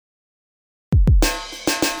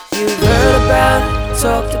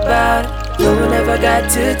talked about it. No one ever got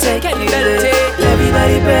to take you there.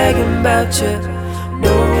 Everybody bragging about you. No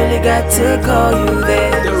one really got to call you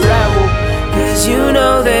there. Cause you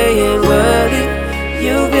know they ain't worthy.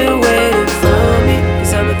 You've been waiting for me.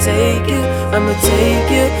 Cause I'ma take you, I'ma take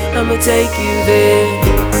you, I'ma take you there.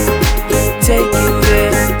 Take you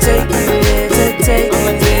there, take you there, take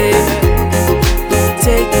you there.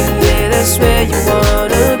 Take you there, that's where you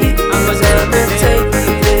wanna be. Cause I'ma take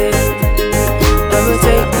you there. I'ma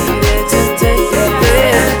take you there, take you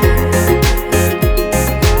there.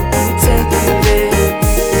 I'ma take you there.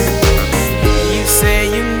 You say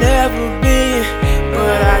you've never been,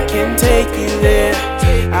 but I can take you there.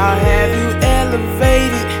 I'll have you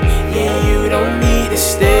elevated, and you don't need a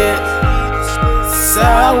step.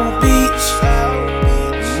 South Beach,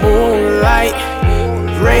 moonlight,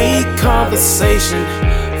 great conversation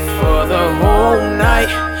for the whole night.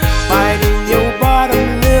 Biting your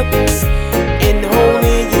bottom lip and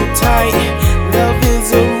holding you tight. Love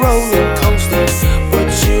is a roller coaster, but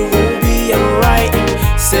you will be alright.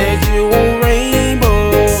 Said you want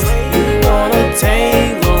rainbows, you want a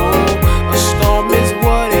tangle. A storm is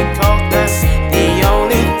what it calls, that's the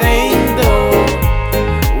only thing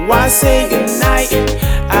though. Why say goodnight?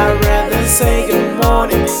 I'd rather say good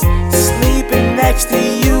morning. Sleeping next to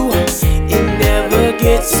you, it never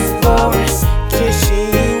gets boring. Kissing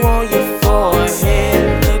you on your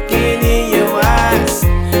forehead, looking in your eyes.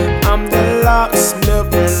 I'm the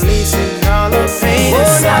locksmith, releasing all the pain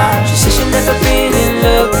inside. She said she never been in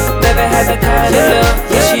love, never had that kind of love.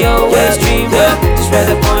 Yeah, she always dreamed of, just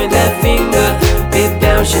rather point that finger. Deep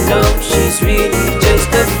down she knows she's really just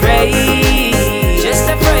afraid. Just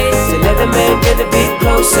afraid to let the man get a bit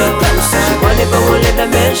closer. She wanted but won't let the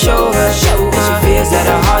man show her. And she feels that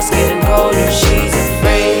her heart's getting colder. She's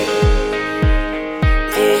afraid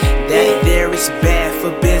that there is bad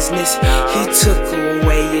for business. He took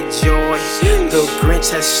away your joy. The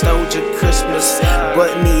Grinch has stole your Christmas,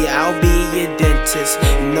 but me, I'll be your dentist.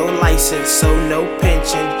 No license, so no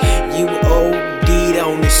pension. You OD'd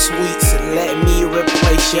on the sweets. Let me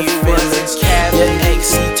replace your feelings. Your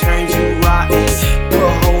ex, he turned you rotten. Put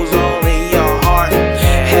holes all in your heart.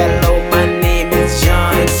 Hello, my name is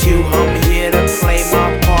John Q. I'm here to play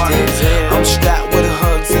my part. I'm strapped with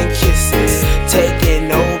hugs and kisses, taking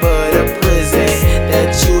over the prison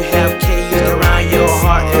that you have caged around your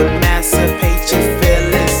heart. Emancipate your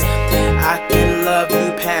feelings. I can love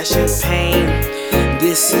you past your pain.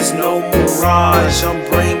 This is no mirage, I'm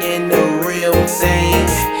bringing the real thing.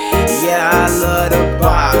 Yeah, I love the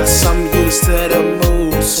box, I'm used to the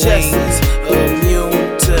mood swings.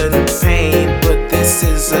 Immune to the pain, but this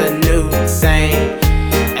is a new thing.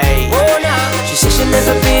 Ay. She said she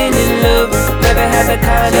never been in love, never had that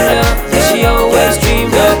kind of love. Yeah, she always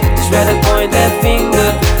dreamed of, just rather point that finger.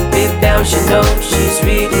 Deep down she knows she's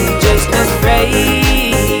really just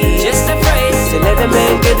afraid. Just afraid to let the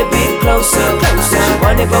man get a bit closer. She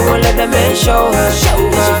wanted but won't let the man show her. And she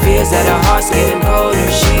feels that her heart's getting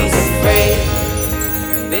colder. She's afraid.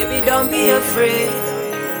 Baby, don't be afraid,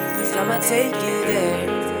 cause I'ma take you there,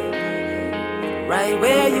 right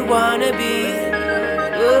where you wanna be.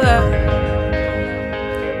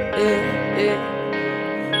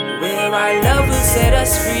 Where our love will set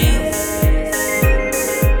us free.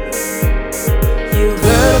 You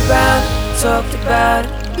heard about it, talked about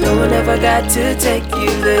it. No one ever got to take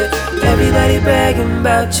you there. Everybody bragging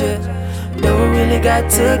about you. No one really got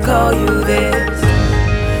to call you theirs.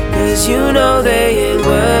 Cause you know they ain't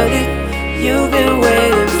worthy. You've been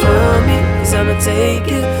waiting for me. Cause I'ma take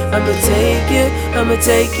you, I'ma take you, I'ma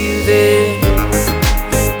take you there.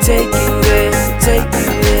 Take you there, take you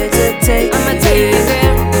there, take you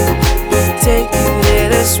there. Take you there,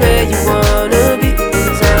 that's where you wanna be.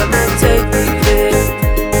 Cause I'ma take you there.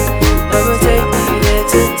 I'ma take you there,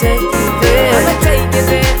 take you there. I'ma take you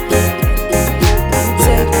there.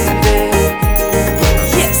 Take you there.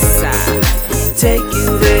 Yes, sir. Take you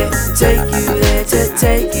there, take you there,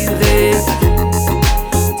 take you there.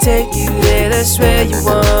 Take you there, that's where you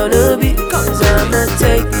wanna be. Cause I'ma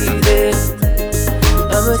take you